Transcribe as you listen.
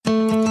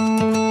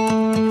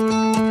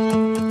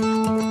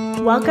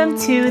Welcome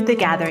to The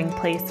Gathering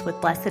Place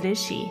with Blessed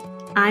Is She.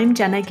 I'm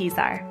Jenna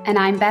Gizar. And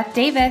I'm Beth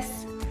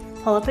Davis.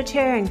 Pull up a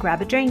chair and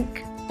grab a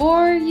drink.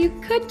 Or you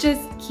could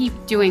just keep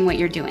doing what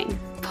you're doing.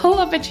 Pull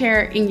up a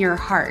chair in your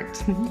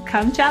heart.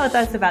 Come chat with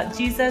us about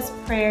Jesus,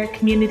 prayer,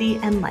 community,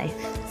 and life.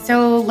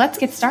 So let's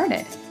get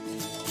started.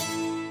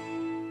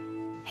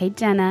 Hey,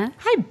 Jenna.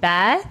 Hi,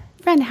 Beth.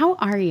 Friend, how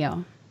are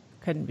you?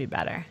 Couldn't be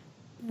better.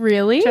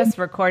 Really? Just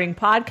recording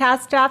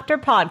podcast after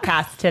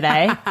podcast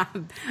today.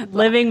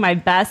 Living my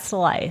best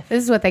life.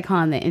 This is what they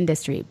call in the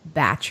industry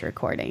batch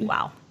recording.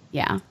 Wow.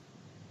 Yeah.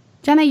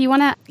 Jenna, you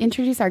want to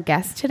introduce our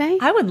guest today?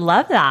 I would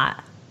love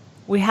that.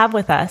 We have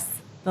with us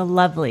the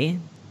lovely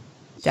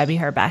Debbie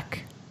Herbeck.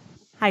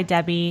 Hi,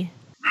 Debbie.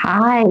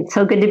 Hi, it's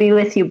so good to be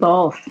with you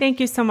both. Thank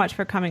you so much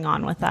for coming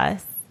on with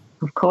us.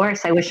 Of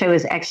course, I wish I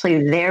was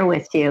actually there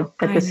with you,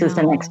 but this is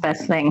the next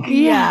best thing.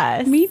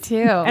 Yes. Me too.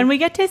 And we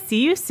get to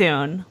see you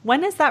soon.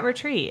 When is that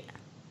retreat?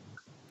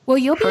 Well,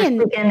 you'll be First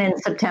weekend in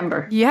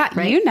September. Yeah,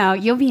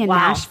 right? you'll be in Wow.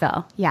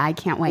 Nashville. Yeah, I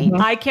can't wait.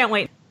 I can't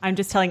wait. I'm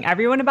just telling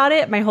everyone about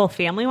it. My whole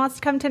family wants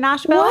to come to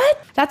Nashville.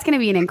 What? That's going to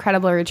be an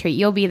incredible retreat.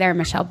 You'll be there.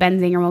 Michelle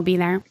Benzinger will be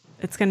there.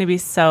 It's going to be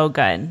so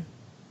good.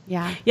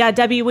 Yeah. Yeah,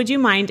 Debbie, would you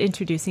mind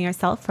introducing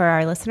yourself for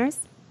our listeners?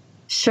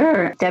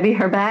 Sure. Debbie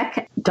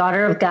Herbeck,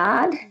 daughter of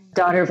God,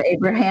 daughter of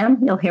Abraham.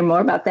 You'll hear more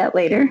about that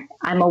later.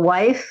 I'm a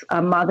wife,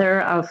 a mother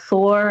of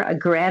 4, a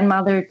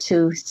grandmother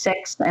to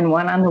 6, and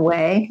 1 on the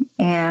way.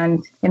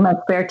 And in my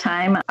spare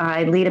time,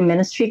 I lead a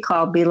ministry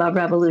called Be Love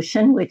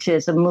Revolution, which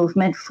is a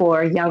movement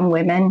for young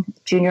women,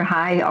 junior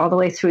high, all the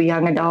way through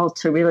young adult,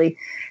 to really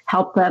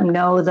help them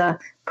know the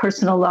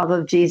personal love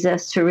of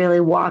Jesus, to really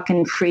walk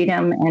in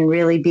freedom and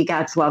really be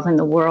God's love in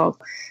the world.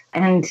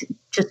 And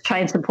just try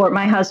and support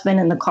my husband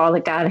and the call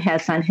that God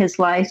has on his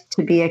life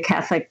to be a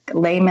Catholic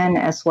layman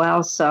as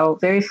well. So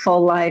very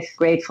full life,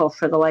 grateful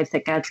for the life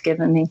that God's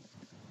given me.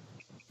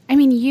 I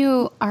mean,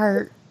 you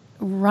are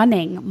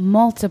running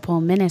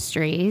multiple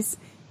ministries,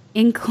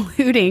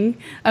 including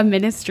a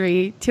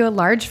ministry to a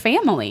large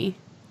family.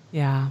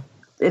 Yeah.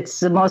 It's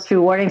the most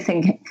rewarding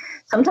thing.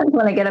 Sometimes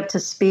when I get up to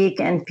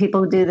speak and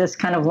people do this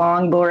kind of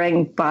long,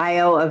 boring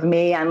bio of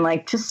me, I'm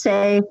like, just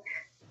say,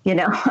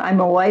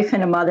 I'm a wife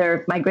and a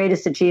mother. My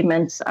greatest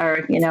achievements are,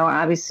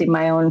 obviously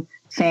my own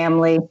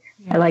family,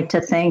 I like to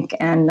think,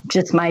 and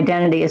just my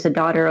identity as a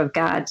daughter of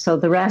God. So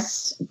the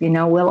rest,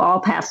 will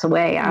all pass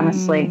away,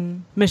 honestly.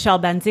 Michelle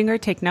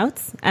Benzinger, take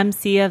notes.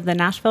 MC of the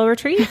Nashville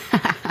retreat.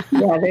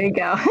 Yeah, there you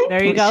go.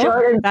 There you go.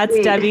 Short and That's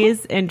sweet.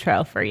 Debbie's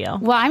intro for you.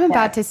 Well, I'm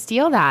about to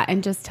steal that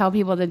and just tell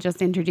people to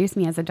just introduce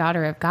me as a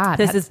daughter of God.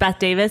 This is Beth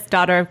Davis,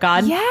 daughter of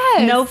God.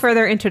 Yes. No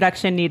further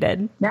introduction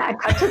needed. Yeah,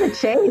 cut to the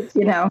chase,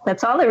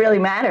 That's all that really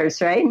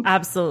matters, right?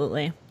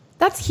 Absolutely.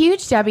 That's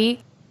huge,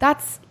 Debbie.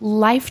 That's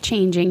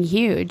life-changing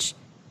huge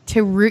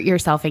to root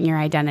yourself in your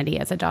identity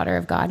as a daughter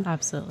of God.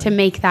 Absolutely. To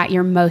make that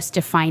your most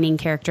defining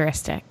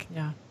characteristic.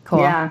 Yeah. Cool.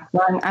 Yeah,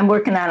 well, I'm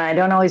working on it. I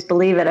don't always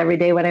believe it every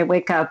day when I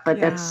wake up, but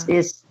that's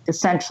is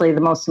essentially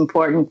the most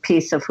important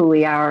piece of who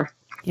we are.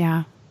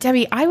 Yeah.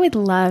 Debbie, I would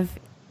love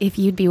if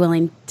you'd be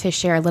willing to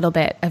share a little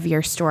bit of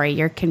your story,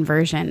 your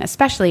conversion,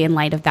 especially in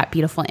light of that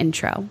beautiful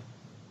intro.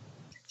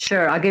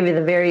 Sure, I'll give you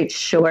the very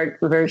short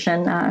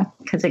version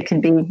because it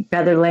can be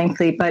rather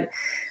lengthy. But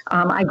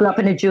I grew up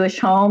in a Jewish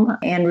home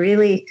and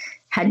really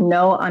had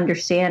no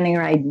understanding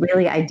or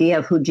idea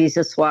of who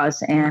Jesus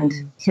was and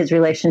his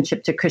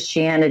relationship to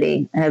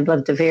Christianity. I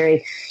lived a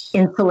very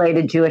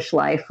insulated Jewish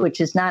life, which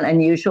is not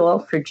unusual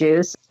for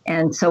Jews.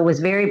 And so was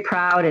very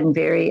proud and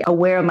very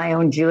aware of my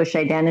own Jewish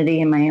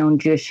identity and my own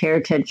Jewish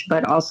heritage,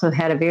 but also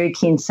had a very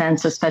keen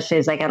sense, especially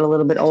as I got a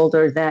little bit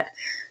older, that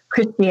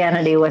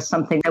Christianity was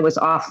something that was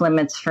off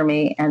limits for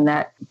me. And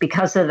that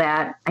because of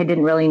that, I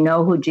didn't really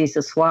know who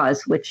Jesus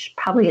was, which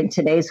probably in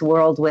today's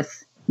world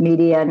with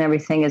media and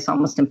everything is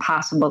almost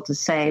impossible to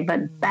say.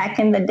 But back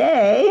in the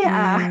day,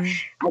 I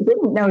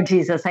didn't know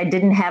Jesus. I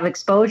didn't have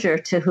exposure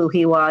to who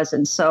he was.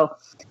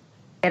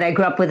 And I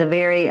grew up with a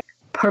very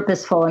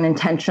purposeful and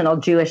intentional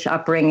Jewish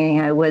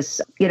upbringing. I was,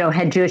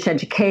 had Jewish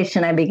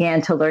education. I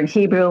began to learn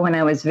Hebrew when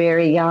I was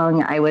very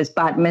young. I was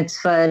bat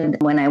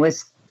mitzvahed when I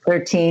was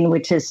 13,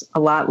 which is a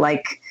lot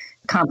like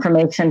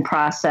confirmation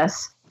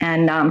process.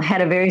 And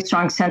had a very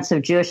strong sense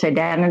of Jewish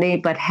identity,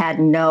 but had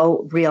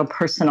no real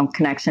personal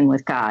connection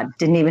with God.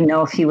 Didn't even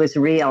know if he was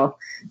real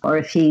or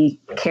if he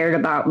cared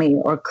about me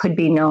or could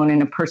be known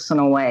in a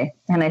personal way.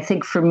 And I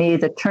think for me,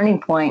 the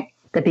turning point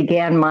that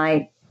began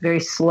my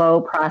very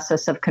slow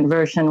process of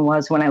conversion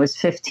was when I was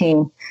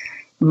 15.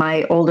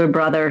 My older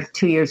brother,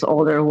 2 years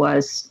older,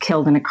 was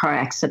killed in a car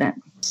accident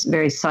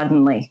very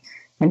suddenly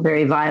and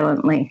very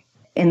violently.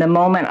 In the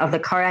moment of the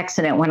car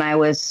accident, when I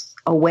was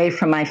away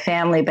from my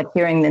family, but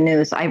hearing the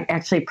news, I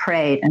actually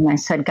prayed and I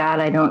said, God,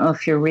 I don't know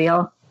if you're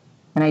real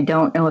and I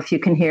don't know if you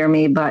can hear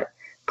me, but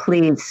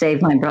please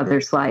save my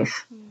brother's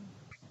life.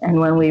 And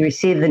when we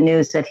received the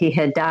news that he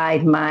had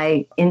died,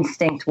 my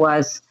instinct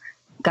was,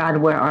 God,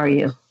 where are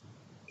you?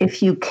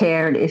 If you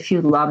cared, if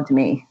you loved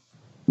me,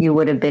 you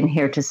would have been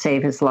here to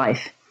save his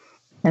life.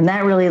 And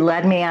that really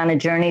led me on a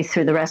journey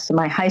through the rest of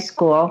my high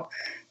school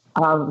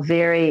of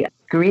very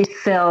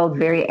grief-filled,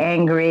 very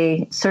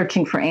angry,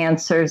 searching for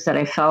answers that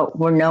I felt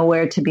were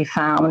nowhere to be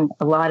found.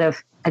 A lot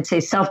of, I'd say,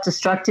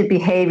 self-destructive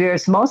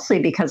behaviors, mostly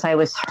because I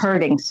was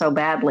hurting so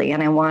badly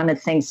and I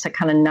wanted things to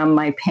kind of numb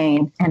my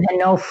pain, and had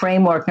no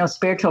framework, no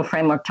spiritual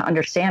framework to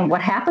understand what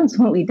happens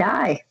when we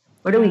die.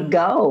 Where do we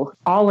go?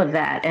 All of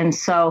that. And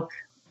so,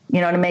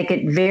 to make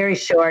it very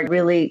short,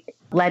 really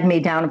led me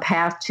down a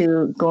path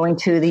to going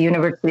to the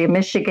University of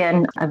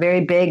Michigan, a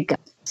very big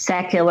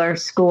secular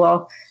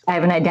school. I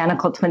have an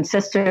identical twin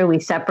sister. We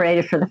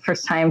separated for the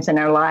first times in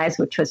our lives,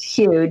 which was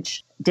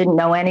huge. Didn't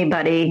know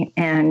anybody,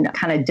 and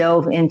kind of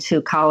dove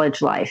into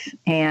college life.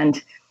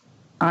 And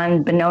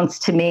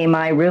unbeknownst to me,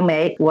 my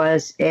roommate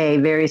was a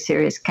very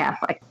serious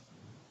Catholic.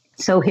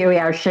 So here we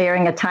are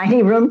sharing a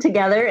tiny room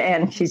together,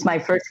 and she's my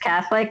first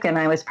Catholic, and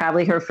I was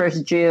probably her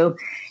first Jew.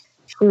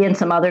 She and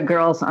some other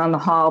girls on the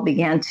hall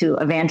began to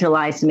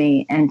evangelize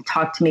me and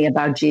talk to me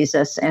about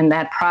Jesus. And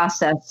that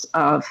process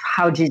of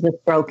how Jesus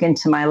broke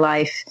into my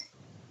life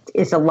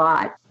is a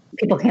lot.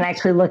 People can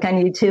actually look on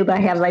YouTube. I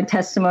have my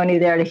testimony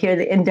there to hear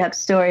the in-depth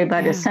story,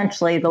 but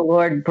essentially the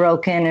Lord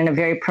broke in a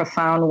very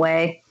profound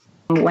way.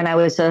 When I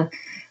was a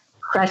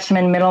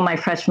freshman, my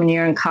freshman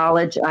year in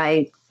college,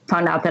 I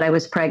found out that I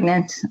was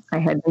pregnant. I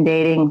had been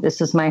dating, this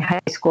is my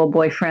high school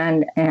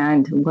boyfriend,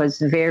 and was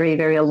very,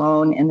 very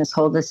alone in this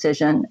whole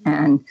decision.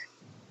 And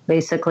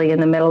basically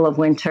in the middle of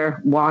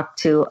winter, walked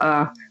to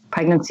a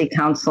pregnancy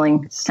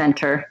counseling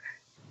center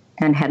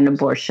and had an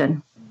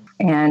abortion.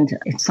 And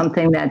it's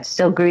something that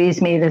still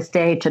grieves me this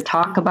day to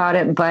talk about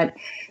it, but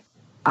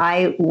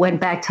I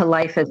went back to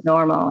life as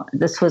normal.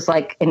 This was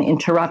like an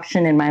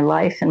interruption in my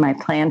life and my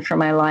plan for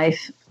my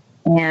life.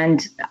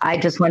 And I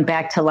just went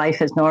back to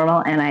life as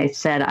normal. And I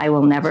said, I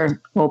will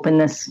never open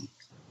this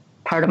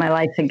part of my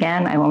life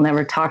again. I will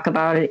never talk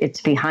about it.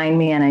 It's behind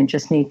me and I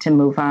just need to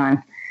move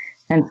on.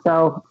 And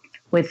so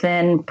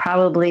within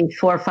probably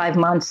 4 or 5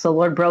 months, the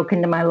Lord broke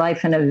into my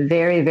life in a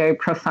very, very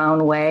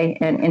profound way.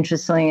 And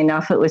interestingly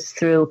enough, it was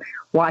through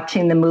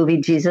watching the movie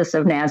Jesus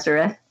of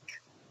Nazareth,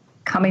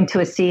 coming to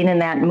a scene in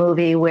that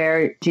movie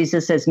where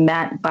Jesus is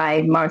met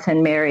by Martha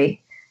and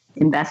Mary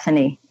in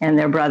Bethany, and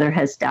their brother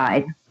has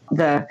died.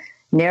 The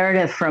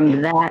narrative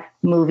from that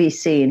movie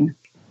scene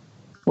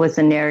was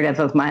the narrative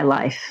of my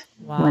life.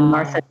 Wow. When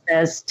Martha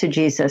says to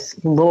Jesus,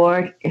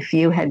 Lord, if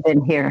you had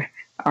been here,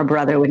 our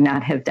brother would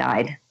not have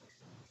died.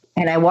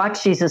 And I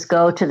watched Jesus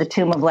go to the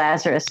tomb of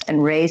Lazarus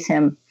and raise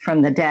him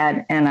from the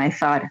dead. And I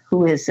thought,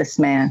 who is this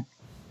man?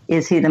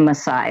 Is he the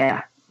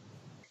Messiah?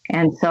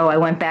 And so I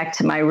went back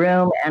to my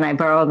room and I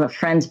borrowed a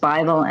friend's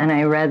Bible and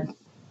I read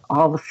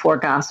all the 4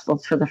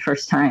 Gospels for the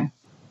first time.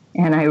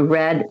 And I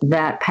read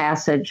that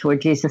passage where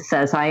Jesus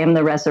says, I am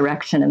the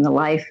resurrection and the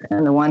life,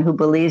 and the one who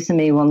believes in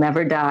me will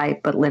never die,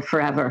 but live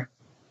forever.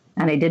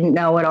 And I didn't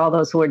know what all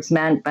those words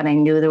meant, but I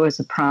knew there was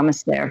a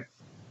promise there.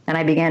 And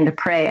I began to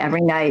pray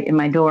every night in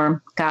my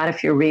dorm, God,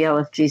 if you're real,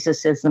 if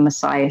Jesus is the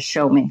Messiah,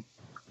 show me.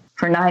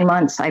 For 9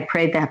 months, I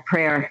prayed that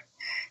prayer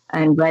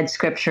and read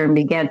scripture and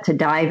began to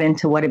dive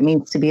into what it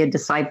means to be a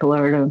disciple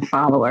or a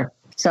follower.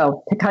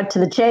 So to cut to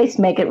the chase,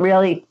 make it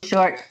really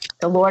short,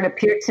 the Lord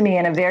appeared to me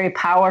in a very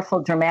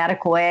powerful,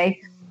 dramatic way,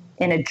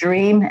 in a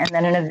dream and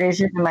then in a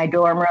vision in my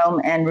dorm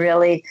room. And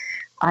really,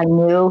 I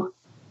knew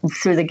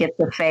through the gift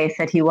of faith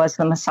that he was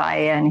the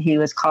Messiah and he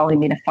was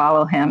calling me to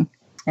follow him.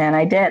 And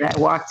I did. I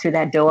walked through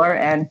that door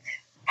and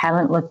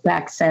haven't looked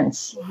back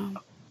since.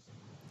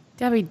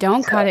 Debbie,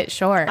 don't cut it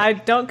short. I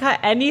don't cut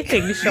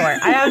anything short.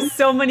 I have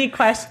so many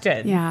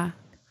questions. Yeah.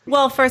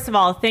 Well, first of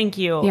all, thank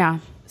you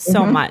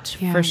so much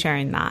for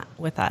sharing that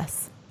with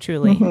us,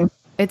 truly.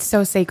 It's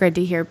so sacred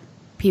to hear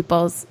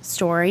people's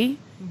story,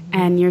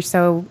 and you're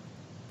so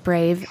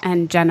brave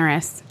and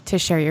generous to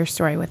share your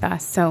story with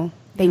us. So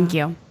thank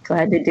you.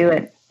 Glad to do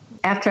it.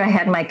 After I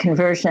had my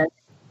conversion,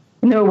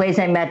 there were ways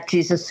I met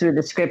Jesus through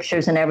the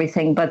scriptures and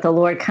everything, but the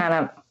Lord kind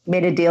of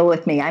made a deal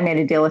with me. I made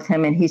a deal with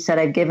him, and he said,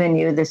 I've given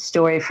you this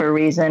story for a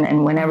reason,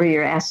 and whenever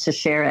you're asked to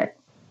share it,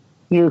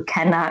 you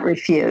cannot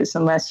refuse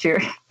unless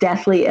you're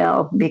deathly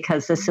ill,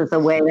 because this is the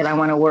way that I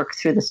want to work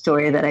through the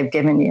story that I've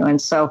given you.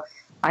 And so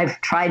I've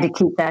tried to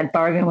keep that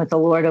bargain with the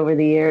Lord over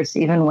the years,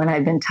 even when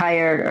I've been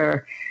tired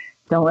or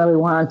don't really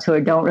want to or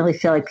don't really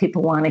feel like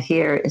people want to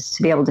hear, is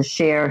to be able to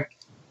share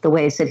the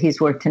ways that he's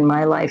worked in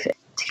my life,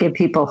 to give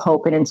people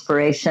hope and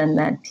inspiration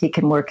that he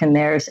can work in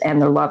theirs and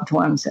their loved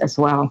ones as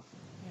well.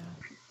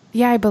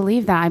 Yeah, I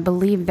believe that. I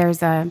believe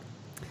there's a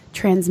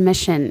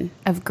transmission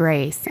of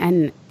grace,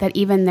 and that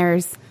even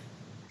there's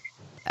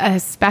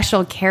a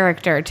special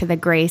character to the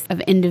grace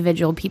of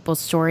individual people's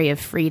story of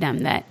freedom,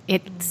 that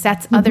it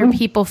sets other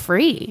people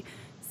free.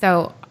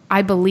 So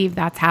I believe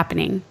that's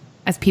happening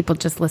as people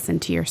just listen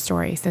to your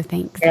story. So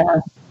thanks.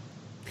 Yeah.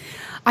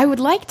 I would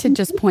like to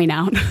just point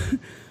out,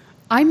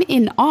 I'm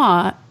in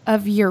awe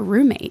of your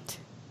roommate.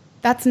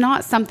 That's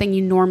not something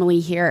you normally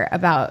hear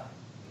about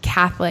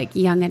Catholic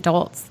young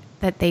adults,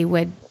 that they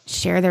would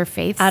share their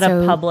faith at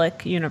a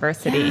public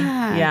university.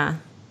 Yeah.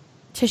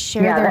 To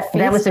share their faith.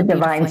 That was a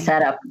divine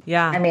setup.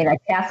 Yeah. I mean, a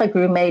Catholic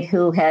roommate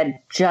who had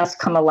just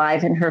come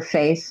alive in her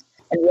faith,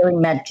 and really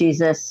met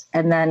Jesus.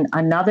 And then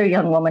another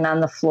young woman on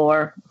the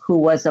floor who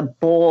was a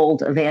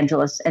bold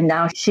evangelist. And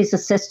now she's a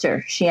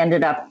sister. She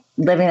ended up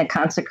living a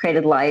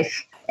consecrated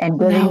life and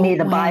giving me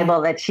the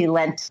Bible that she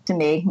lent to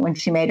me when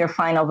she made her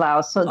final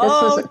vow. So this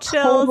was a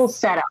total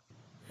setup.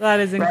 That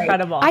is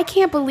incredible. I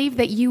can't believe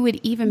that you would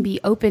even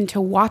be open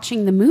to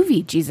watching the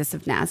movie Jesus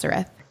of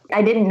Nazareth.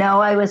 I didn't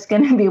know I was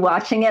going to be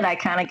watching it. I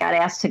kind of got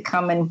asked to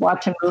come and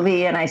watch a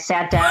movie, and I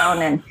sat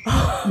down and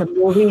the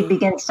movie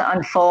begins to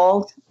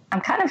unfold. I'm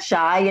kind of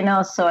shy,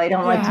 so I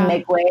don't like to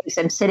make waves.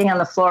 I'm sitting on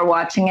the floor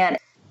watching it,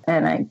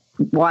 and I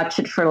watched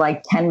it for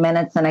like 10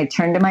 minutes, and I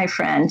turned to my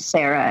friend,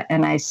 Sarah,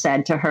 and I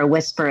said to her,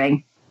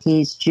 whispering,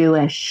 "He's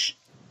Jewish."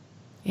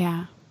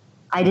 Yeah.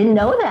 I didn't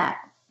know that.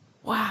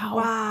 Wow.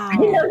 I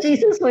didn't know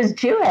Jesus was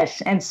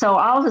Jewish. And so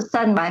all of a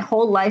sudden, my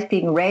whole life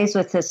being raised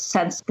with this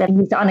sense that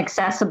he's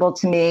inaccessible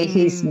to me,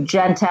 he's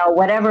Gentile,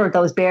 whatever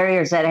those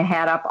barriers that I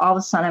had up, all of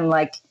a sudden I'm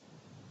like,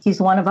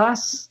 he's one of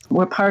us.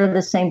 We're part of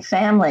the same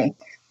family.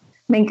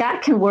 I mean,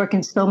 God can work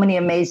in so many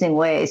amazing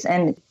ways.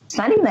 And it's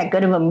not even that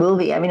good of a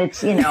movie. I mean,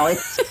 it's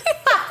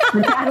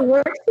God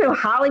works through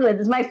Hollywood.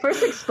 This is my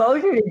first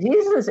exposure to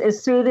Jesus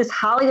is through this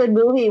Hollywood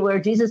movie where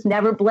Jesus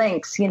never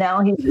blinks, he's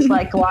just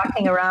like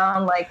walking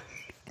around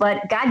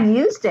but God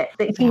used it.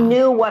 He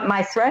knew what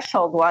my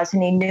threshold was,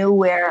 and he knew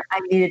where I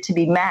needed to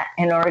be met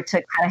in order to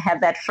kind of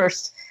have that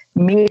first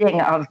meeting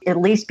of at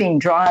least being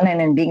drawn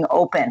in and being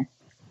open.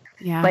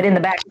 Yeah. But in the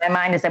back of my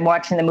mind, as I'm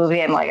watching the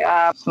movie, I'm like,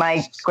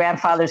 my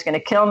grandfather's going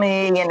to kill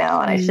me, and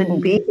I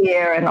shouldn't be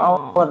here, and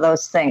all of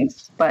those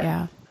things.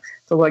 But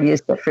the Lord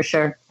used it for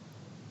sure.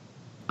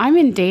 I'm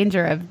in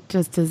danger of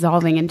just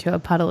dissolving into a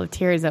puddle of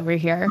tears over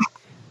here.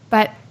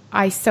 But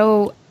I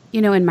so,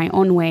 in my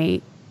own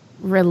way,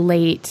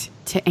 relate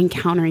to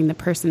encountering the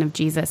person of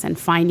Jesus and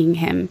finding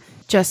him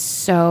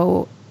just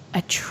so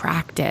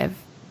attractive.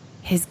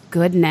 His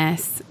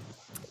goodness,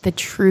 the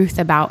truth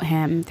about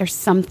him. There's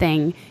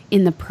something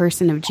in the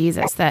person of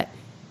Jesus that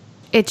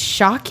it's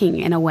shocking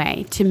in a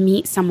way to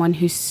meet someone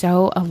who's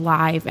so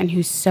alive and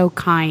who's so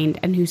kind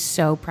and who's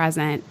so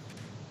present.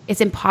 It's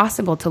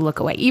impossible to look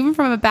away. Even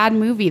from a bad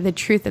movie, the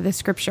truth of the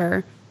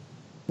scripture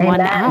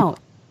won out.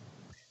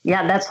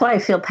 Yeah, that's why I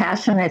feel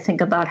passionate, I think,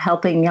 about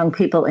helping young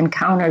people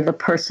encounter the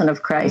person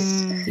of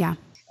Christ.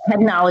 Head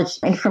knowledge,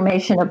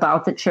 information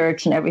about the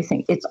church and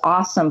everything. It's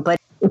awesome, but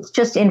it's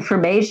just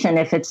information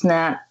if it's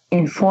not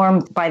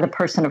informed by the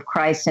person of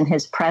Christ and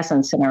his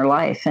presence in our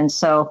life. And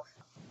so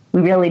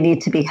we really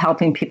need to be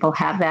helping people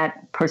have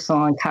that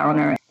personal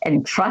encounter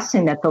and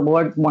trusting that the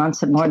Lord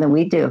wants it more than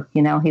we do.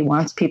 He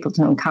wants people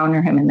to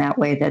encounter him in that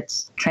way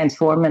that's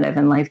transformative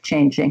and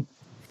life-changing.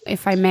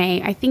 If I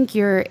may, I think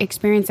your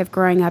experience of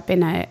growing up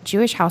in a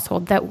Jewish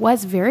household that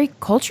was very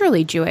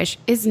culturally Jewish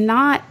is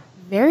not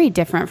very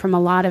different from a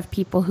lot of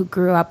people who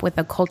grew up with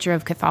a culture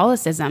of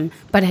Catholicism,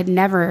 but had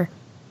never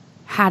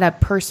had a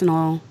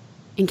personal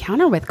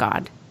encounter with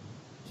God.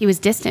 He was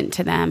distant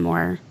to them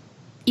or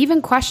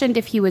even questioned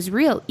if he was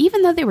real,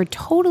 even though they were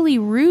totally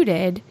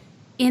rooted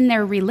in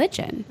their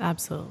religion.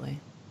 Absolutely.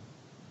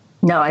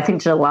 No, I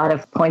think there's a lot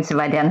of points of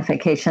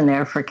identification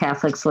there for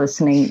Catholics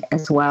listening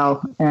as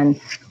well, and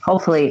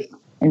hopefully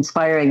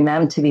inspiring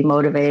them to be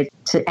motivated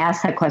to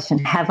ask that question,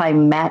 have I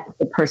met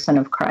the person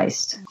of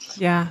Christ?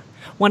 Yeah.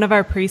 One of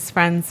our priest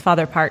friends,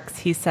 Father Parks,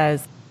 he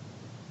says,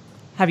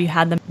 have you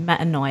had the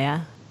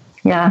metanoia?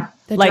 Yeah.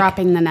 The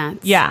dropping the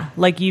nets. Yeah.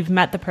 Like you've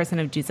met the person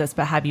of Jesus,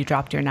 but have you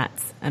dropped your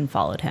nets and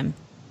followed him?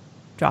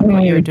 Dropped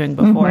what you were doing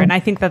before. And I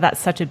think that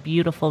that's such a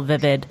beautiful,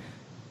 vivid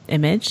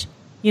image.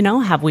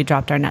 Have we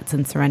dropped our nets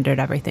and surrendered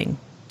everything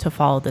to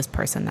follow this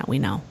person that we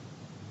know?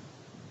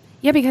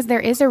 Yeah, because there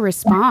is a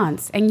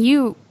response, and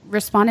you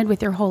responded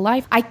with your whole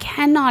life. I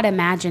cannot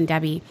imagine,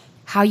 Debbie,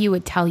 how you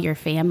would tell your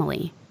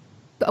family.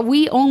 But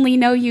we only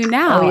know you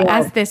now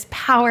as this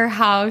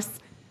powerhouse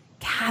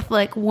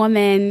Catholic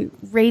woman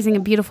raising a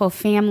beautiful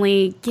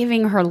family,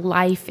 giving her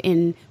life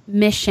in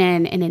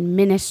mission and in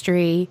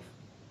ministry.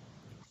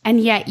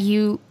 And yet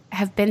you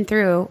have been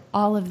through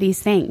all of these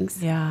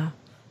things. Yeah.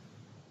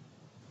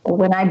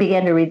 When I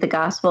began to read the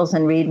Gospels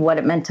and read what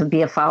it meant to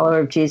be a follower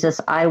of Jesus,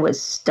 I was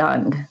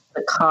stunned.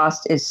 The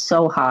cost is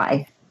so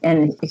high.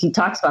 And he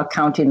talks about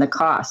counting the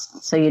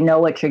cost, so you know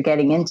what you're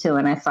getting into.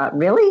 And I thought,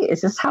 really? Is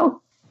this how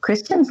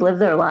Christians live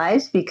their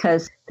lives?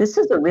 Because this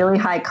is a really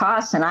high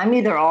cost, and I'm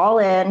either all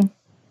in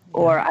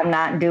or I'm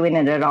not doing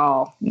it at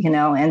all,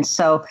 And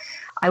so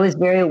I was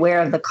very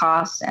aware of the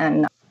cost.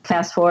 And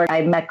fast forward,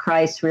 I met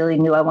Christ, really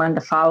knew I wanted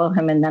to follow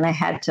him, and then I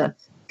had to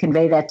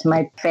convey that to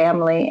my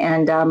family.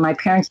 And my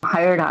parents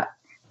hired a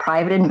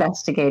private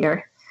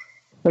investigator.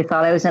 They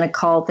thought I was in a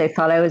cult. They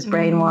thought I was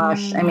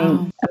brainwashed. I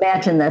mean,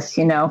 imagine this,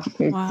 you're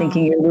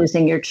thinking you're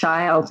losing your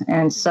child.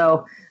 And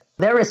so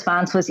their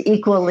response was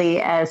equally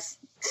as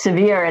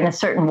severe in a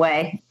certain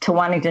way to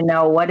wanting to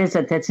know what is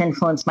it that's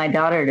influenced my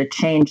daughter to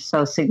change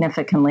so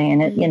significantly.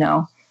 And it,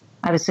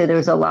 obviously there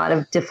was a lot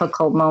of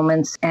difficult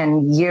moments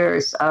and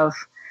years of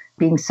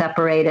being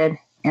separated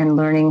and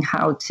learning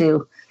how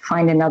to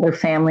find another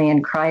family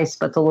in Christ,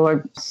 but the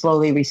Lord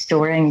slowly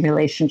restoring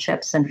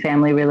relationships and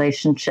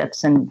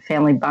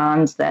family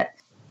bonds that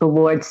the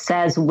Lord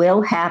says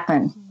will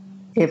happen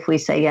if we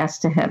say yes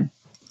to him.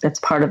 That's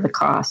part of the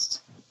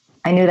cost.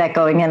 I knew that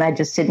going in. I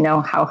just didn't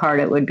know how hard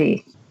it would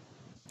be.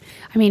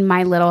 I mean,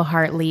 my little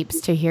heart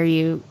leaps to hear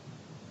you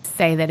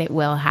say that it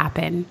will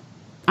happen.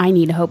 I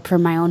need hope for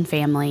my own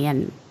family,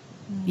 and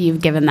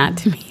you've given that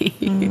to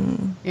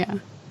me. Yeah.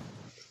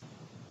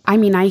 I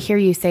mean, I hear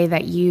you say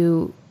that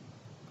you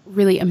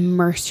really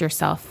immerse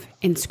yourself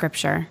in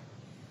Scripture,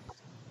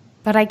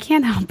 but I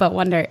can't help but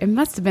wonder, it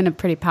must have been a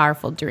pretty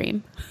powerful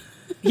dream.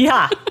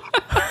 Yeah.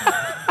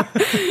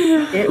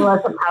 It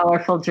was a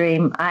powerful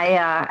dream.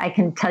 I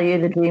can tell you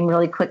the dream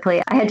really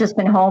quickly. I had just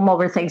been home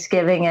over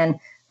Thanksgiving and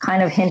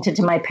kind of hinted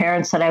to my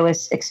parents that I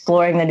was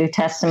exploring the New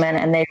Testament,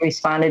 and they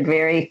responded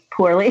very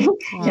poorly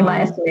in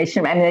my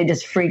estimation. I mean, they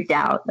just freaked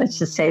out. Let's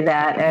just say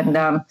that.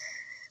 And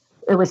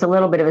it was a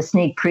little bit of a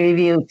sneak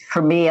preview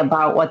for me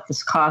about what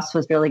this cost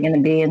was really going to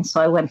be. And so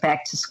I went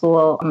back to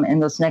school in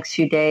those next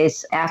few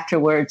days.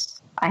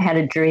 Afterwards, I had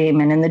a dream,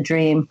 and in the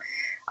dream,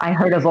 I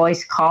heard a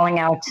voice calling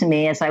out to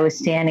me as I was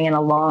standing in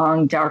a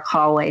long, dark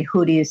hallway.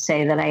 Who do you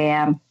say that I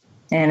am?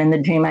 And in the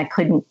dream, I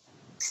couldn't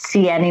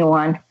see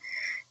anyone.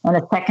 And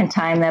a second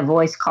time, that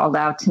voice called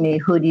out to me,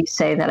 who do you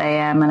say that I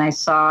am? And I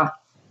saw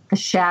a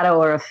shadow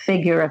or a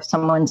figure of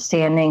someone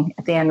standing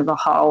at the end of the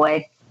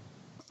hallway.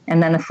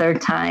 And then a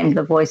third time,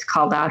 the voice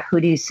called out, who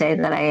do you say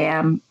that I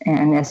am?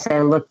 And as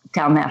I looked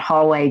down that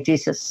hallway,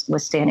 Jesus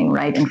was standing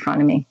right in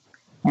front of me.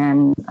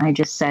 And I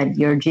just said,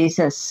 you're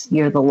Jesus,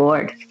 you're the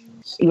Lord.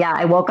 Yeah,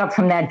 I woke up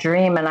from that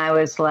dream and I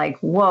was like,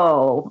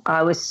 whoa,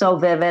 I was so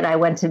vivid. I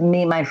went to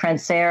meet my friend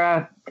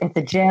Sarah at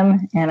the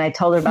gym and I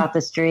told her about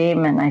this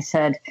dream. And I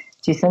said,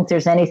 do you think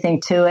there's anything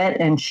to it?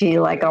 And she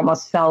like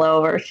almost fell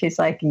over. She's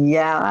like,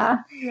 yeah.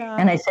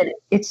 And I said,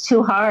 it's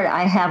too hard.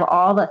 I have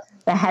all the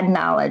head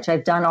knowledge.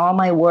 I've done all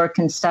my work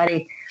and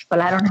study, but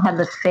I don't have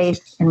the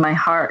faith in my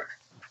heart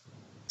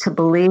to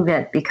believe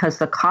it because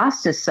the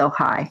cost is so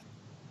high.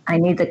 I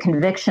need the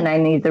conviction. I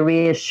need the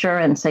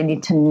reassurance. I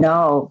need to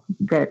know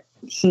that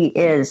he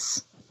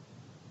is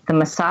the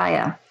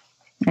Messiah.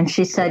 And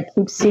she said,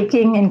 keep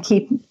seeking and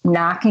keep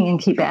knocking and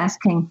keep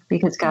asking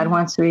because God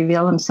wants to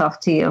reveal himself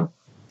to you.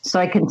 So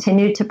I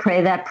continued to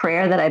pray that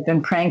prayer that I've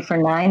been praying for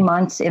 9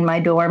 months in my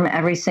dorm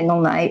every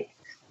single night,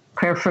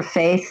 prayer for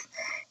faith.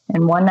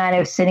 And one night I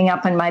was sitting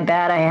up in my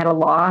bed. I had a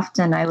loft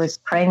and I was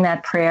praying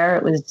that prayer.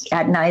 It was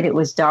at night. It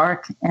was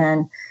dark.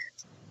 And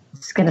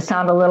it's going to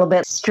sound a little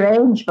bit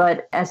strange,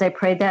 but as I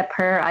prayed that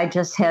prayer, I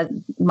just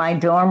had my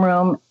dorm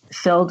room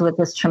filled with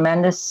this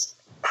tremendous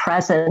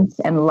presence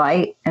and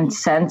light and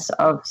sense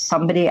of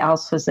somebody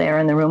else was there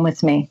in the room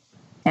with me.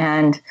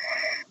 And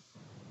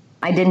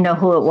I didn't know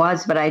who it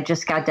was, but I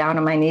just got down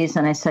on my knees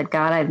and I said,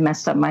 God, I've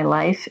messed up my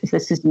life. If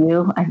this is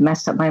you, I've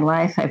messed up my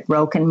life. I've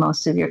broken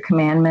most of your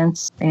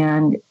commandments.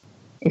 And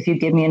if you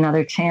give me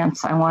another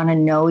chance, I want to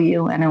know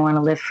you and I want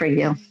to live for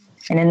you.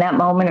 And in that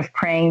moment of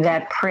praying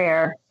that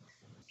prayer,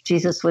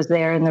 Jesus was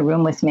there in the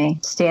room with me,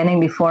 standing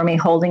before me,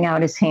 holding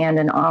out his hand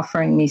and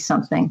offering me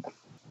something.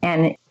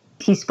 And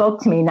he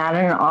spoke to me, not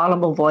in an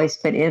audible voice,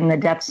 but in the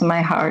depths of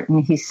my heart.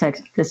 And he said,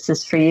 this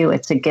is for you.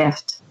 It's a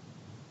gift.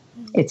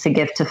 It's a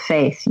gift of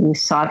faith. You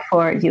sought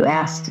for it. You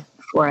asked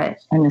for it.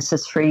 And this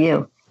is for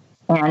you.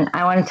 And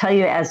I want to tell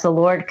you, as the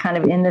Lord kind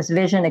of in this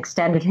vision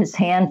extended his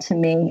hand to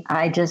me,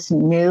 I just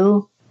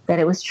knew that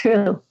it was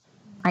true.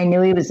 I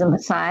knew he was the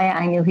Messiah.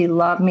 I knew he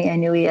loved me. I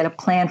knew he had a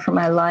plan for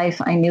my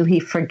life. I knew he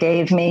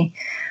forgave me.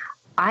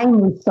 I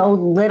knew so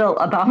little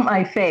about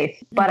my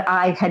faith, but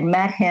I had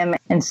met him.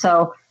 And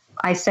so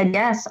I said,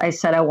 yes. I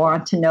said, I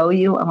want to know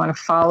you. I want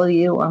to follow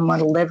you. I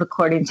want to live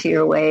according to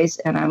your ways.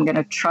 And I'm going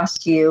to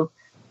trust you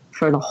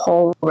for the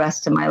whole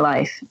rest of my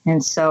life.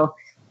 And so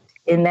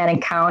in that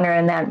encounter,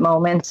 in that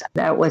moment,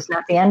 that was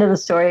not the end of the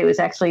story. It was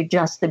actually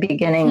just the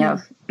beginning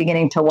of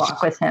beginning to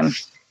walk with him.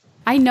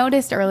 I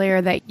noticed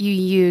earlier that you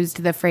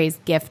used the phrase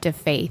gift of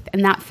faith,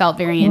 and that felt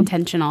very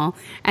intentional.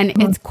 And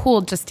it's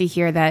cool just to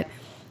hear that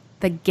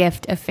the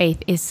gift of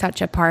faith is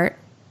such a part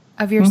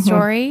of your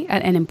story,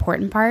 an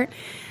important part.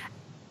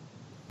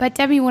 But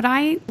Debbie, what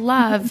I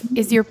love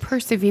is your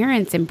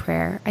perseverance in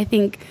prayer. I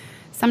think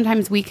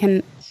sometimes we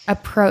can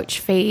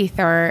approach faith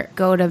or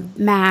go to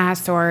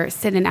mass or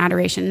sit in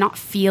adoration, not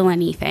feel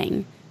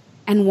anything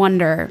and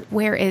wonder,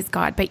 where is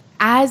God? But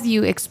as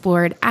you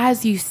explored,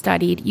 as you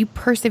studied, you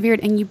persevered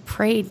and you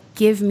prayed,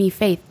 give me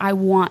faith. I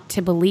want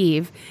to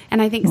believe.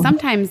 And I think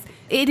sometimes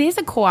it is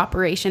a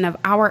cooperation of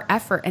our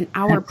effort and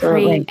our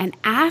praying and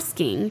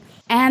asking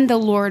and the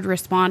Lord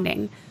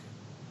responding,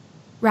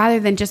 rather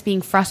than just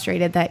being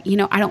frustrated that,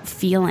 I don't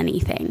feel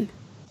anything.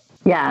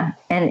 Yeah.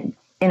 And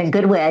in a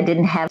good way, I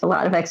didn't have a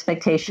lot of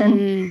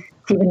expectation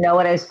to even know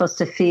what I was supposed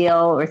to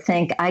feel or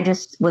think. I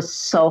just was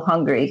so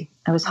hungry.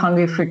 I was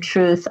hungry for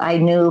truth. I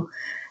knew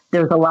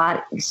there was a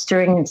lot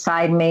stirring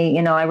inside me.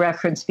 I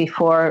referenced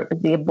before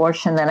the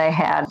abortion that I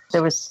had.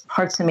 There was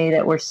parts of me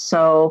that were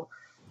so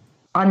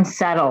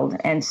unsettled.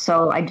 And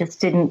so I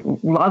just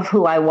didn't love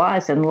who I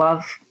was and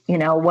love,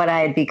 what I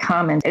had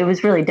become. And it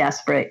was really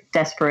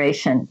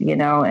desperation,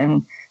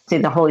 and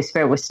the Holy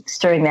Spirit was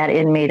stirring that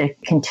in me to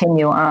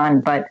continue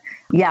on. But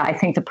yeah, I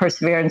think the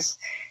perseverance,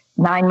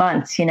 9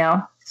 months,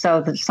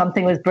 so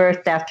something was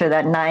birthed after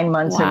that 9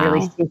 months of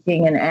really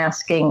seeking and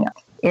asking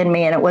in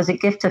me. And it was a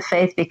gift of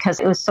faith because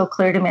it was so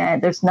clear to me,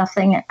 there's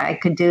nothing I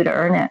could do to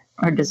earn it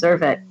or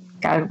deserve it.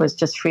 God was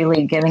just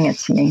freely giving it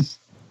to me.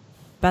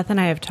 Beth and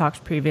I have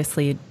talked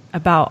previously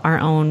about our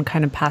own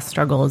kind of past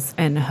struggles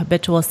and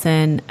habitual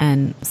sin,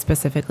 and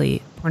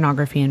specifically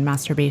pornography and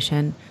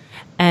masturbation,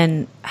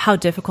 and how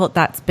difficult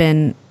that's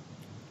been.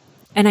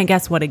 And I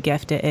guess what a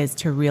gift it is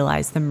to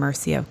realize the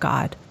mercy of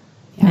God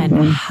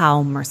and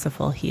how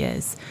merciful He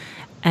is.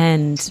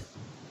 And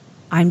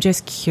I'm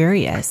just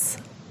curious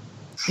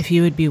if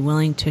you would be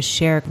willing to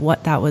share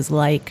what that was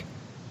like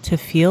to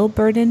feel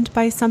burdened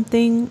by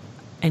something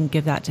and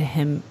give that to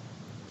Him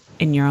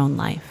in your own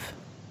life.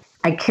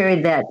 I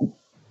carried that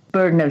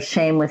burden of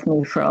shame with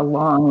me for a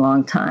long,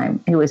 long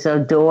time. It was a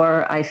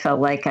door I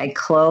felt like I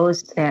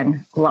closed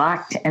and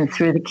locked and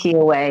threw the key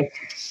away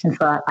and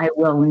thought, I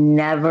will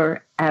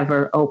never,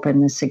 ever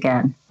open this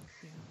again.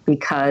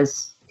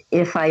 Because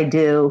if I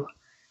do,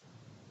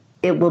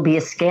 it will be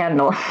a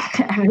scandal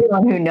to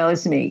everyone who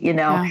knows me,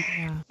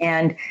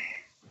 And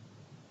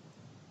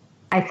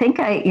I think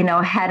I,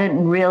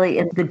 hadn't really,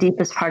 in the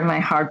deepest part of my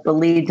heart,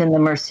 believed in the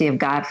mercy of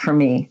God for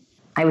me.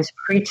 I was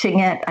preaching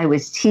it. I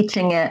was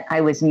teaching it.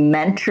 I was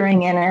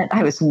mentoring in it.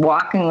 I was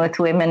walking with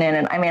women in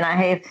it. I mean, I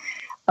have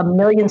a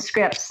million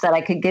scripts that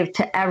I could give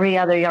to every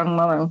other young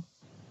woman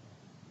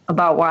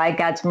about why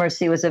God's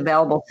mercy was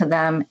available to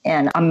them,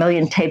 and a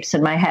million tapes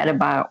in my head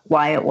about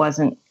why it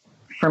wasn't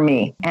for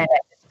me. And at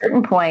a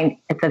certain point,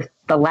 at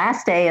the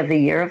last day of the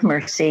Year of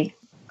Mercy,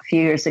 a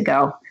few years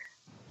ago,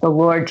 the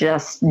Lord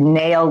just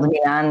nailed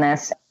me on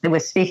this. I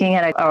was speaking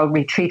at a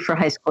retreat for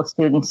high school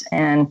students,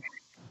 and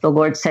the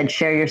Lord said,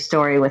 share your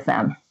story with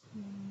them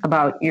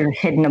about your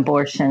hidden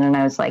abortion. And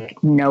I was like,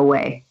 no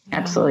way,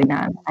 absolutely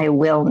not. I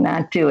will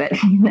not do it.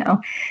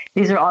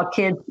 These are all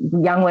kids,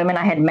 young women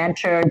I had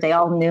mentored. They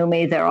all knew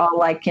me. They're all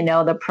like,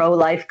 the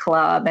pro-life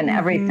club and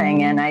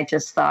everything. And I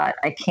just thought,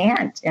 I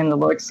can't. And the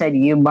Lord said,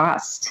 you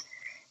must.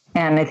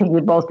 And I think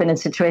we've both been in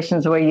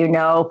situations where,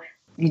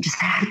 you just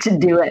have to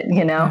do it,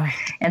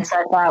 And so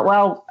I thought,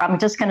 well, I'm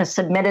just going to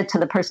submit it to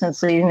the person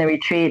that's leading the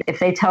retreat. If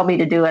they tell me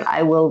to do it,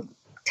 I will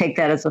take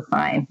that as a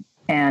sign.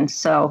 And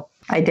so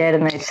I did,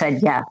 and they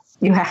said, yes,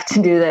 you have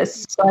to do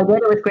this. So I did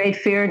it with great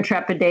fear and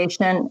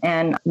trepidation,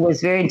 and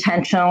was very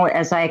intentional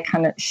as I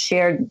kind of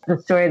shared the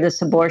story of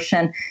this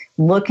abortion,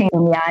 looking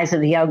in the eyes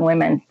of the young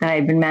women that I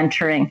had been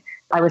mentoring.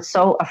 I was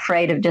so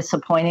afraid of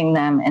disappointing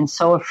them, and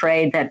so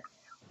afraid that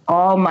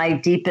all my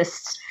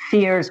deepest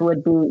fears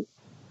would be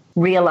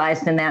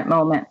realized in that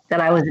moment, that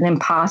I was an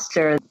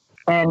imposter.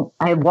 And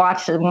I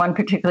watched one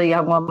particular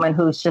young woman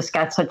who's just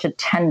got such a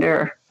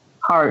tender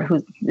heart,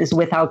 who is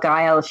without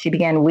guile. She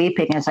began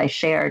weeping as I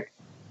shared.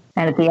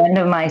 And at the end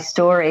of my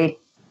story,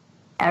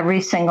 every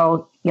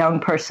single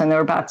young person, there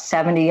were about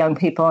 70 young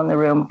people in the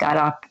room, got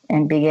up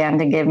and began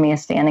to give me a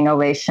standing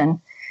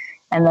ovation.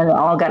 And then they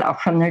all got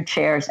up from their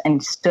chairs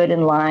and stood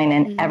in line,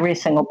 and every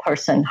single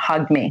person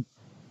hugged me.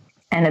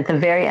 And at the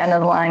very end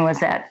of the line was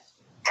that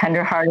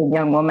tender-hearted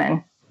young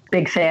woman,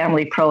 big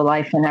family,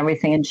 pro-life and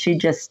everything. And she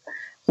just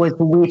was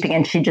weeping,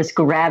 and she just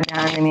grabbed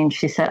onto me and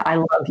she said, I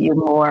love you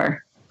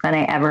more than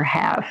I ever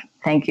have.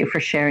 Thank you for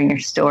sharing your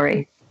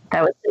story.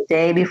 That was the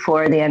day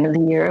before the end of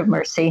the Year of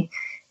Mercy.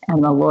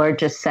 And the Lord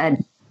just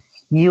said,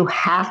 you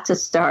have to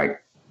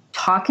start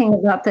talking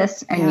about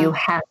this, and you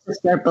have to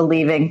start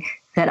believing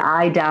that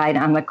I died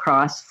on the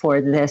cross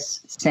for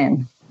this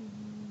sin.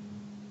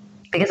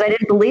 Because I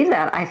didn't believe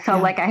that. I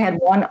felt like I had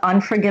one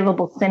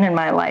unforgivable sin in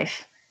my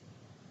life.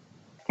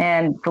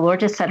 And the Lord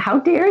just said, how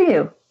dare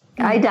you?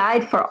 I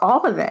died for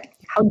all of it.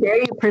 How dare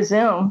you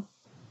presume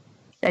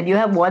that you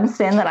have one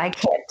sin that I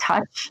can't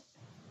touch?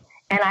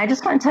 And I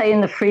just want to tell you, in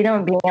the freedom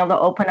of being able to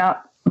open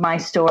up my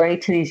story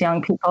to these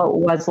young people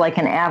was like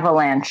an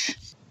avalanche.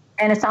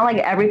 And it's not like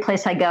every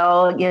place I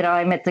go,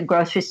 I'm at the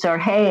grocery store,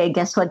 hey,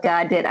 guess what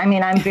God did? I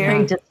mean, I'm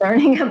very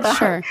discerning about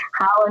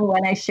how and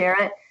when I share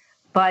it.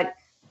 But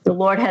the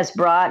Lord has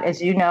brought,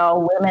 as you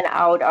know, women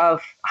out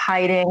of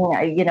hiding.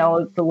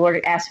 The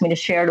Lord asked me to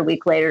share it a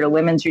week later at a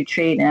women's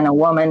retreat, and a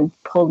woman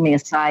pulled me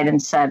aside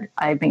and said,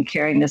 I've been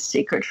carrying this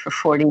secret for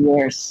 40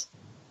 years.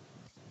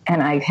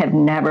 And I have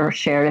never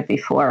shared it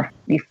before.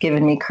 You've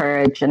given me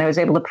courage. And I was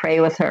able to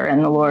pray with her,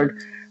 and the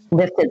Lord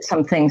lifted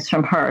some things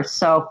from her.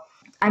 So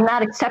I'm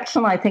not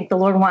exceptional. I think the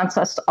Lord wants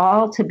us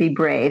all to be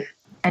brave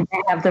and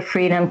to have the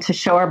freedom to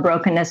show our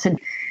brokenness and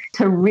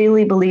to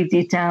really believe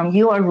deep down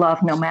you are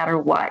loved no matter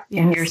what.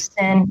 And your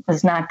sin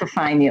does not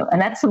define you.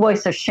 And that's the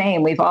voice of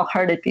shame. We've all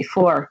heard it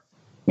before.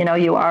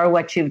 You are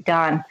what you've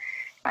done.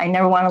 I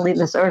never want to leave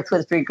this earth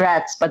with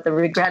regrets, but the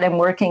regret I'm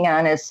working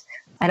on is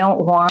I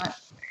don't want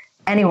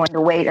anyone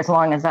to wait as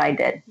long as I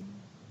did.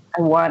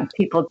 I want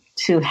people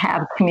to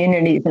have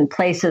communities and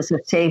places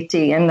of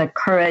safety and the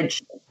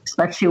courage,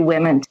 especially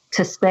women,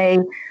 to say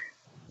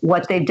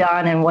what they've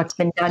done and what's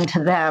been done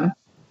to them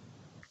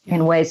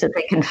in ways that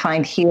they can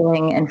find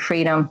healing and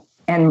freedom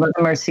and the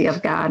mercy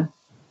of God.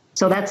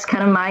 So that's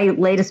kind of my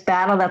latest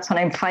battle. That's what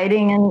I'm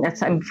fighting, and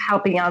I'm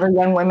helping other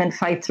young women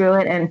fight through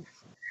it. And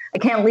I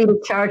can't lead a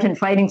charge in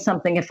fighting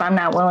something if I'm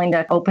not willing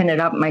to open it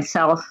up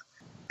myself,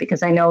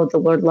 because I know the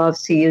Lord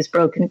loves to use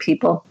broken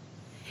people.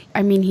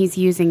 I mean, he's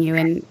using you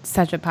in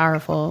such a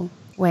powerful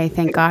way.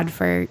 Thank God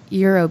for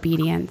your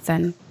obedience.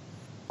 And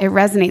it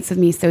resonates with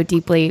me so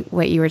deeply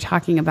what you were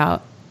talking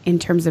about in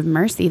terms of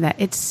mercy, that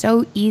it's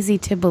so easy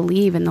to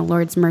believe in the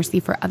Lord's mercy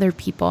for other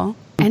people.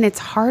 And it's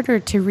harder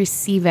to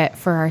receive it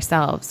for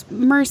ourselves.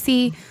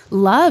 Mercy,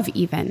 love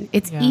even.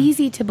 It's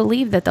easy to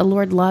believe that the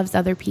Lord loves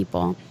other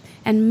people,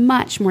 and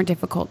much more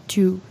difficult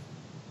to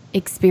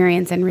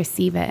experience and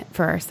receive it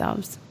for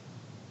ourselves.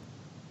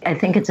 I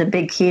think it's a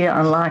big key to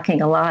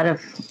unlocking a lot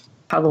of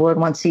how the Lord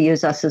wants to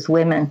use us as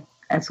women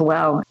as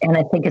well. And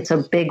I think it's a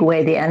big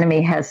way the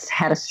enemy has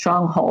had a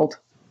stronghold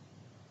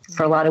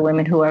for a lot of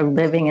women who are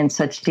living in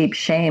such deep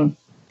shame.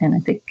 And I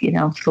think,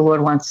 the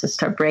Lord wants to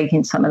start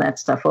breaking some of that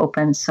stuff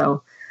open.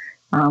 So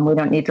we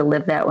don't need to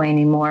live that way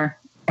anymore.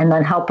 And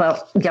then help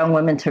out young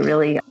women to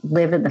really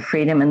live in the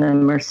freedom and the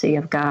mercy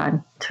of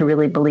God, to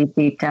really believe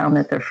deep down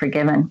that they're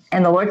forgiven.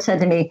 And the Lord said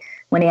to me,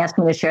 when he asked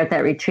me to share at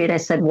that retreat, I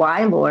said,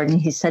 "Why, Lord?"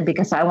 And he said,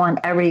 "Because I want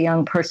every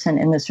young person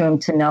in this room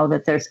to know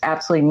that there's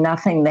absolutely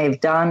nothing they've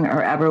done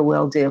or ever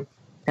will do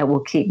that will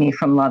keep me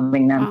from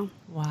loving them."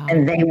 Wow.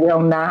 And they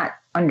will not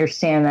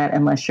understand that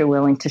unless you're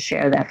willing to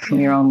share that from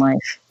your own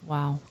life.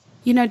 Wow.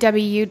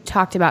 Debbie, you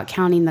talked about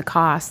counting the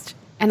cost.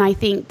 And I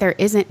think there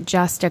isn't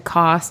just a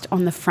cost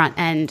on the front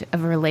end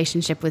of a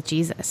relationship with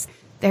Jesus.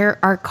 There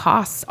are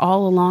costs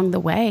all along the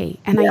way.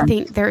 And I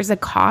think there's a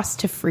cost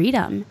to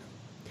freedom,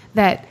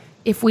 that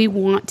if we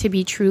want to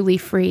be truly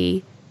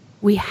free,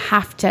 we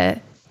have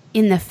to,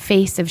 in the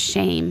face of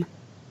shame,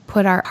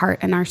 put our heart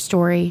and our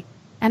story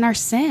and our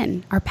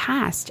sin, our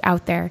past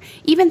out there.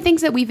 Even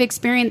things that we've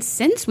experienced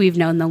since we've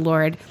known the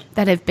Lord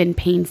that have been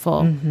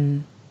painful. Mm-hmm.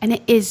 And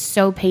it is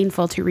so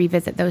painful to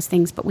revisit those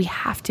things, but we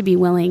have to be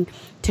willing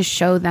to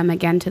show them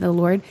again to the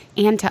Lord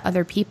and to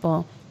other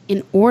people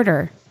in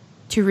order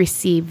to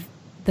receive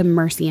the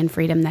mercy and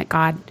freedom that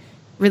God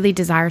really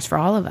desires for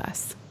all of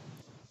us.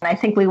 I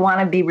think we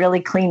want to be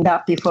really cleaned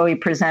up before we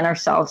present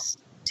ourselves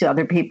to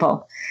other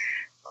people,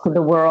 to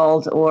the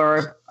world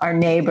or our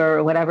neighbor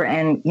or whatever.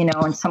 And,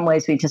 in some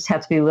ways we just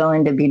have to be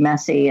willing to be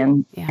messy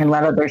and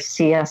let others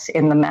see us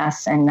in the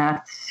mess and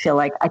not feel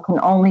like I can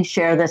only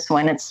share this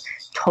when it's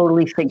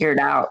totally figured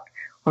out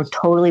or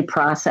totally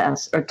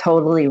processed or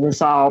totally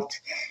resolved.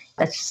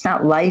 That's just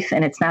not life,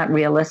 and it's not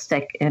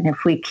realistic. And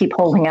if we keep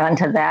holding on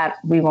to that,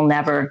 we will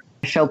never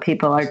show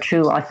people our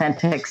true,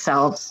 authentic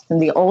selves.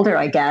 And the older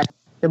I get,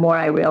 the more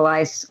I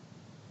realize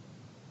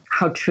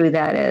how true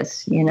that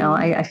is.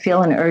 I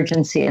feel an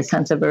urgency, a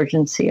sense of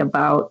urgency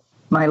about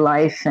my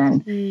life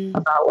and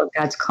about what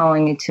God's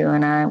calling me to.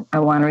 And I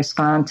want to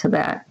respond to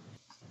that.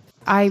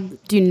 I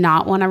do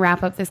not want to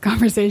wrap up this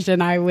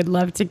conversation. I would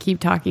love to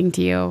keep talking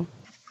to you,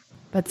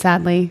 but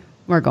sadly,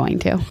 we're going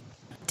to.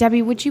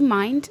 Debbie, would you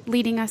mind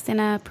leading us in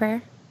a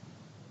prayer?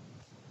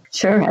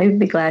 Sure, I would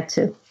be glad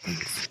to.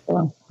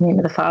 Well, in the name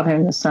of the Father,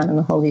 and the Son, and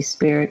the Holy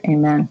Spirit,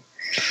 amen.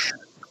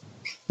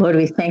 Lord,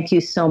 we thank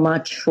you so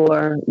much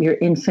for your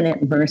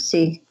infinite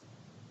mercy.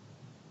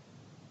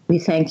 We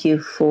thank you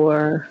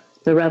for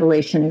the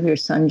revelation of your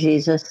Son,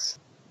 Jesus,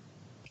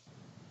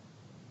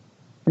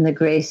 and the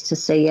grace to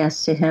say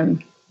yes to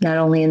him, not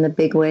only in the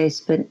big ways,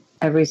 but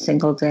every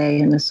single day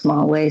in the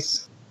small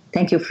ways.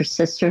 Thank you for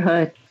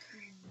sisterhood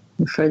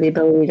and for the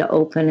ability to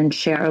open and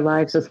share our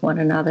lives with one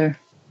another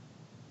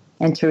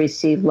and to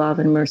receive love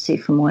and mercy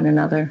from one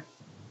another.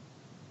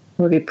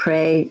 Lord, we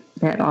pray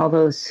that all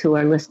those who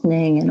are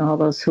listening and all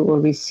those who will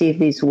receive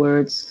these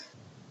words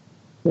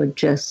would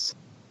just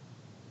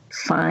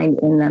find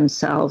in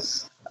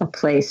themselves a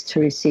place to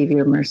receive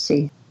your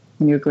mercy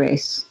and your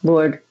grace.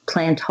 Lord,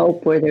 plant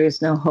hope where there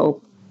is no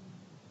hope,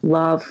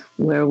 love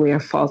where we are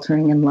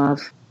faltering in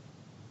love.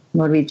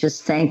 Lord, we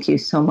just thank you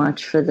so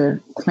much for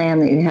the plan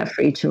that you have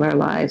for each of our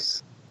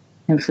lives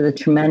and for the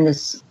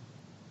tremendous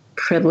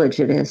privilege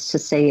it is to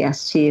say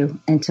yes to you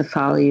and to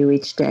follow you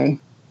each day.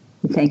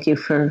 We thank you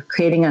for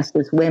creating us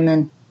as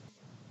women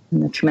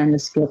and the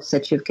tremendous gifts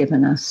that you've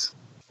given us.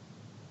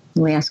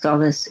 And we ask all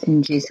this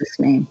in Jesus'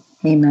 name.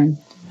 Amen.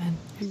 Amen.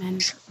 Amen.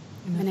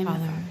 In the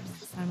Father,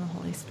 Son, and the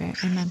Holy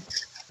Spirit. Amen.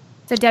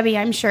 So, Debbie,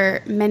 I'm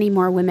sure many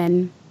more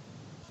women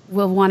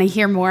will want to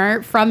hear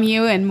more from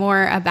you and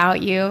more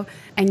about you.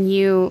 And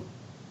you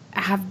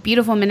have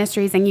beautiful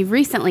ministries, and you've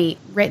recently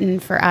written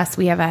for us.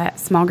 We have a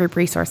small group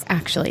resource,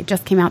 actually,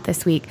 just came out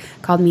this week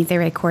called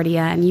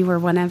Misericordia, and you were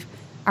one of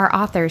our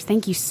authors.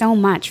 Thank you so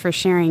much for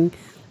sharing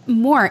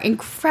more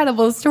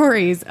incredible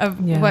stories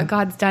of what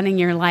God's done in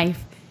your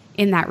life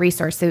in that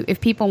resource. So if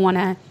people want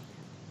to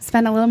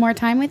spend a little more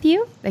time with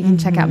you, they can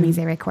check out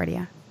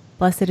Misericordia.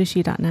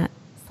 BlessedIsShe.net/.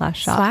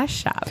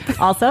 /shop.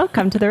 Also,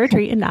 come to the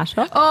retreat in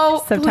Nashville.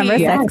 September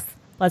 6th.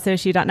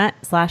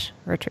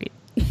 blessedasshe.net/retreat.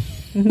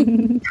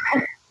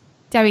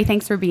 Debbie,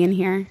 thanks for being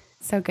here.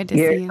 So good to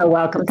see you. You're so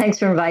welcome. Thanks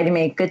for inviting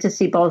me. Good to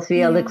see both of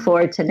you. I look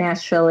forward to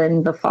Nashville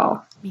in the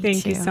fall.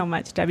 Thank you so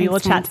much, Debbie. We'll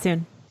chat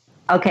soon.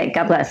 Okay.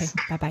 God bless.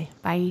 Okay, bye-bye.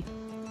 Bye.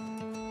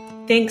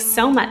 Thanks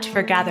so much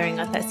for gathering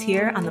with us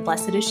here on the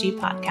Blessed is She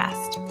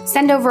podcast.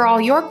 Send over all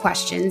your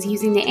questions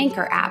using the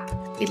Anchor app.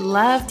 We'd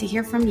love to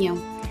hear from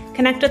you.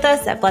 Connect with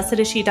us at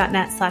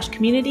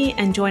blessedasshe.net/community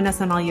and join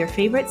us on all your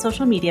favorite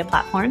social media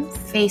platforms.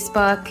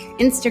 Facebook,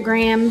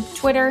 Instagram,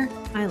 Twitter.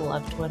 I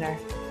love Twitter.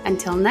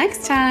 Until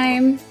next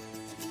time.